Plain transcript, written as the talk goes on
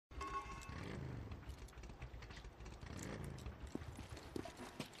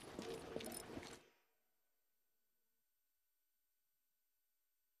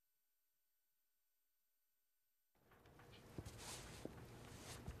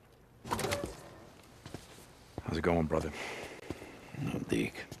How's it going, brother? No,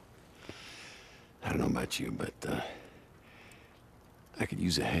 Deke. I don't know about you, but, I could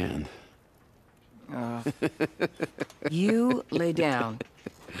use a hand. You lay down.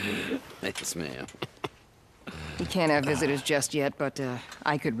 Thanks, ma'am. We can't have visitors just yet, but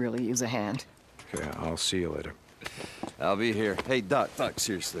I could really use a hand. Okay, I'll see you later. I'll be here. Hey, Doc,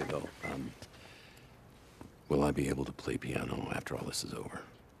 seriously, though. Will I be able to play piano after all this is over?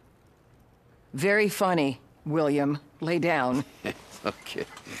 Very funny, William. Lay down. Okay.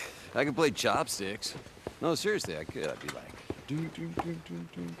 I can play chopsticks. No, seriously, I could. I'd be like...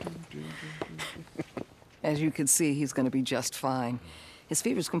 As you can see, he's gonna be just fine. His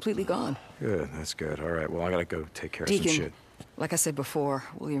fever's completely gone. Good, that's good. All right, well, I gotta go take care of Deacon, some shit. like I said before,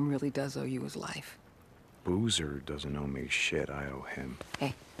 William really does owe you his life. Boozer doesn't owe me shit. I owe him.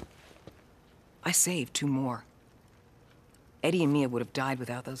 Hey, I saved 2 more. Eddie and Mia would have died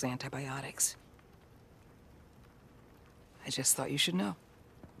without those antibiotics. I just thought you should know.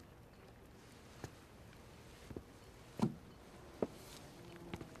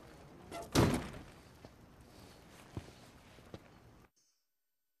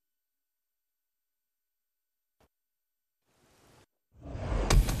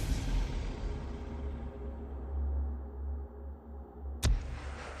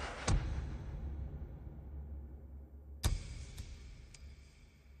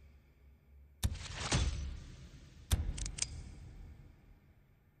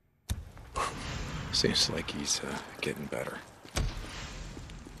 Seems like he's getting better.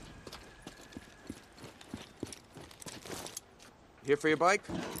 Here for your bike?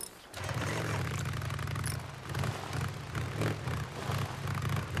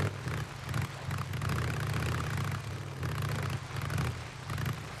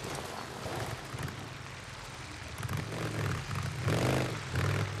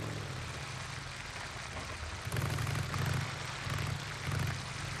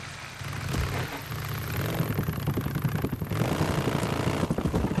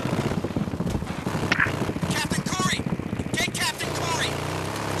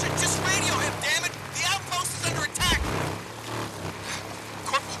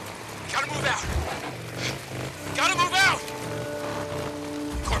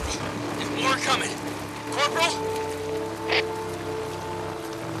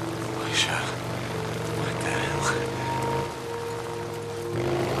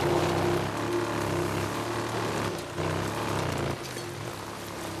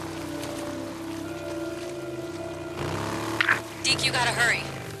 Deke, you gotta hurry.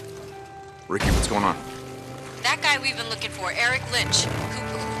 Ricky, what's going on? That guy we've been looking for, Eric Lynch,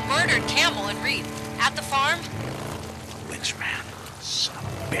 who murdered Campbell and Reed at the farm. Lynch, man. Son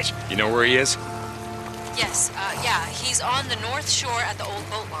of a bitch. You know where he is? Yes, yeah, he's on the North Shore at the old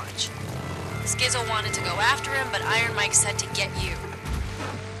boat launch. Skizzo wanted to go after him, but Iron Mike said to get you.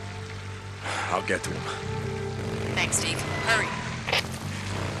 I'll get to him. Thanks, Deke. Hurry.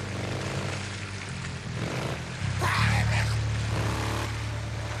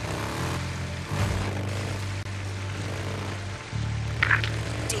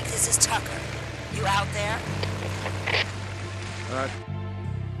 Deke, this is Tucker. You out there?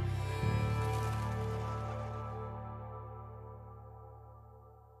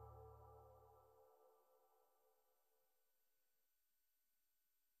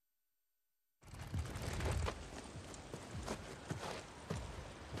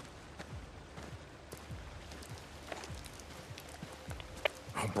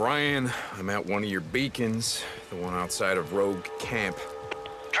 Brian, I'm at one of your beacons, the one outside of Rogue Camp.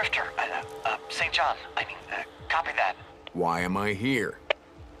 Drifter, St. John, copy that. Why am I here?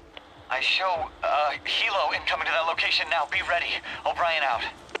 I show, helo incoming to that location now. Be ready. O'Brien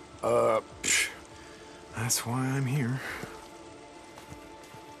out. That's why I'm here.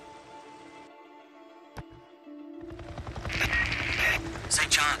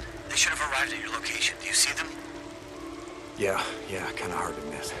 St. John, they should have arrived at your location. Do you see them? Yeah, kinda hard to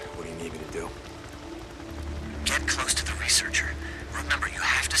miss. What do you need me to do? Get close to the researcher. Remember, you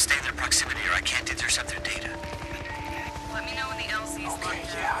have to stay in their proximity or I can't intercept their data. Let me know when the LC's Okay,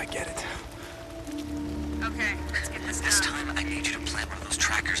 yeah, I get it. Okay, let's get This time, I need you to plant one of those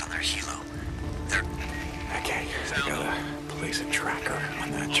trackers on their helo. They're... Okay, I gotta place a tracker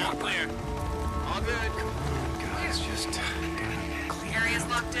on that chopper. All good. Guys, just gotta clean Area's out.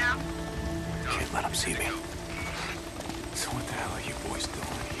 locked down. Can't let them see me. So what the hell are you boys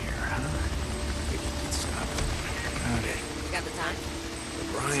doing here, huh? Maybe you can stop it. Okay. You got the time?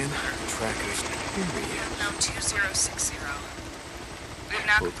 Brian, trackers, here we Now 2060. We've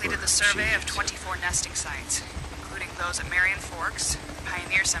now completed the survey of 24 nesting sites, including those at Marion Forks,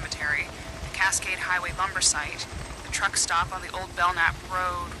 Pioneer Cemetery, the Cascade Highway lumber site. The truck stop on the old Belknap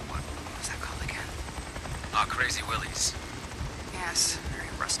Road. What was that called again? Crazy Willie's. Yes, very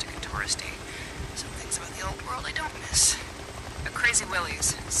rustic and touristy. Some things about the old world I don't miss. Crazy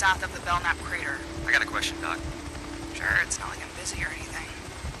Willie's, south of the Belknap crater. I got a question, Doc. Sure, it's not like I'm busy or anything.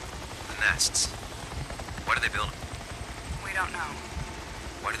 The nests. What are they building? We don't know.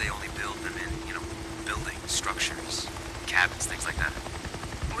 Why do they only build them in, buildings, structures, cabins, things like that?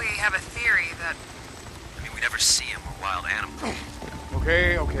 We have a theory that... I mean, we never see them or wild animals.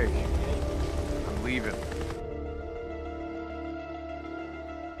 Okay. I'm leaving.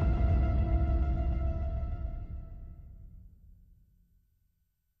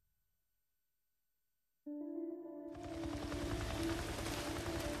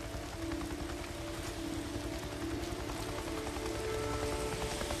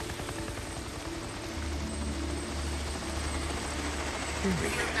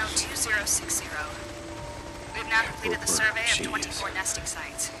 Field note 2060. We've now completed the survey of 24 nesting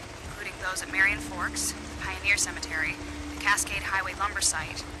sites, including those at Marion Forks, Pioneer Cemetery, the Cascade Highway lumber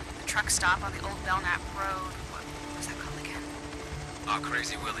site, the truck stop on the old Belknap Road. What was that called again?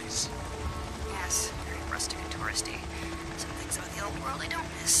 Crazy Willie's. Yes, very rustic and touristy. Some things about the old world I don't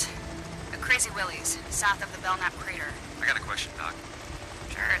miss. Crazy Willie's, south of the Belknap crater. I got a question, Doc.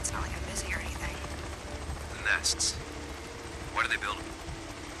 Sure, it's not like I'm busy or anything. The nests. What are they building?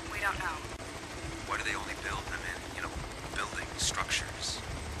 We don't know. Why do they only build them in, buildings, structures,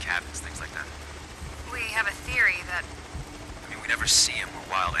 cabins, things like that? We have a theory that... I mean, we never see them or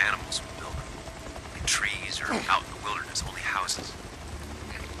wild animals we build them. Like trees or out in the wilderness, only houses.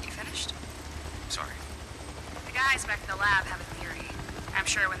 You finished? Sorry. The guys back at the lab have a theory. I'm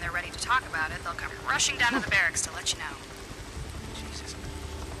sure when they're ready to talk about it, they'll come rushing down to the barracks to let you know. Jesus.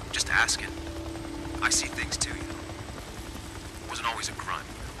 Just asking. I see things too, Wasn't always a grunt.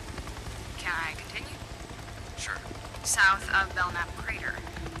 Can I continue? Sure. South of Belknap crater.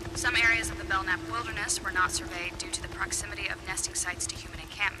 Some areas of the Belknap wilderness were not surveyed due to the proximity of nesting sites to human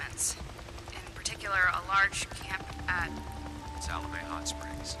encampments. In particular, a large camp at... Salome Hot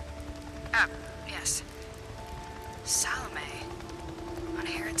Springs. Yes. Salome. On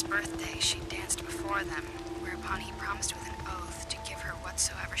Herod's birthday, she danced before them, whereupon he promised with an oath to give her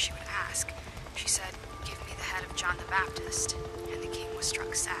whatsoever she would ask. She said, "Give me the head of John the Baptist," and the king was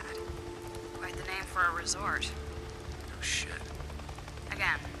struck sad. Quite the name for a resort. No shit.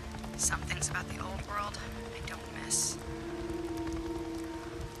 Again, some things about the old world I don't miss.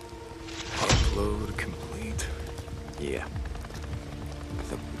 Upload complete. Yeah.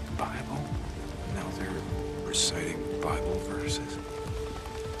 The Bible? Now they're reciting Bible verses.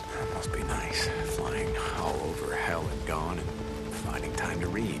 That must be nice. Flying all over hell and gone and finding time to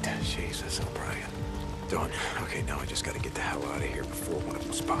read. Jesus, O'Brien. Done. Okay, now I just gotta get the hell out of here before one of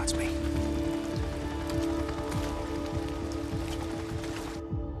them spots me.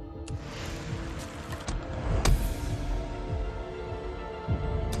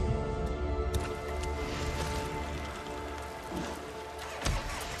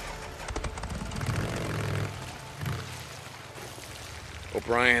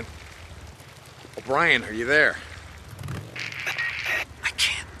 O'Brien. O'Brien, are you there? I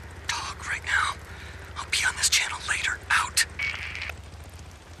can't talk right now. I'll be on this channel later. Out.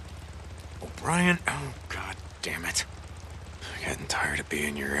 O'Brien? Oh, God damn it. I'm getting tired of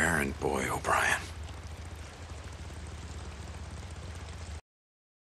being your errand boy, O'Brien.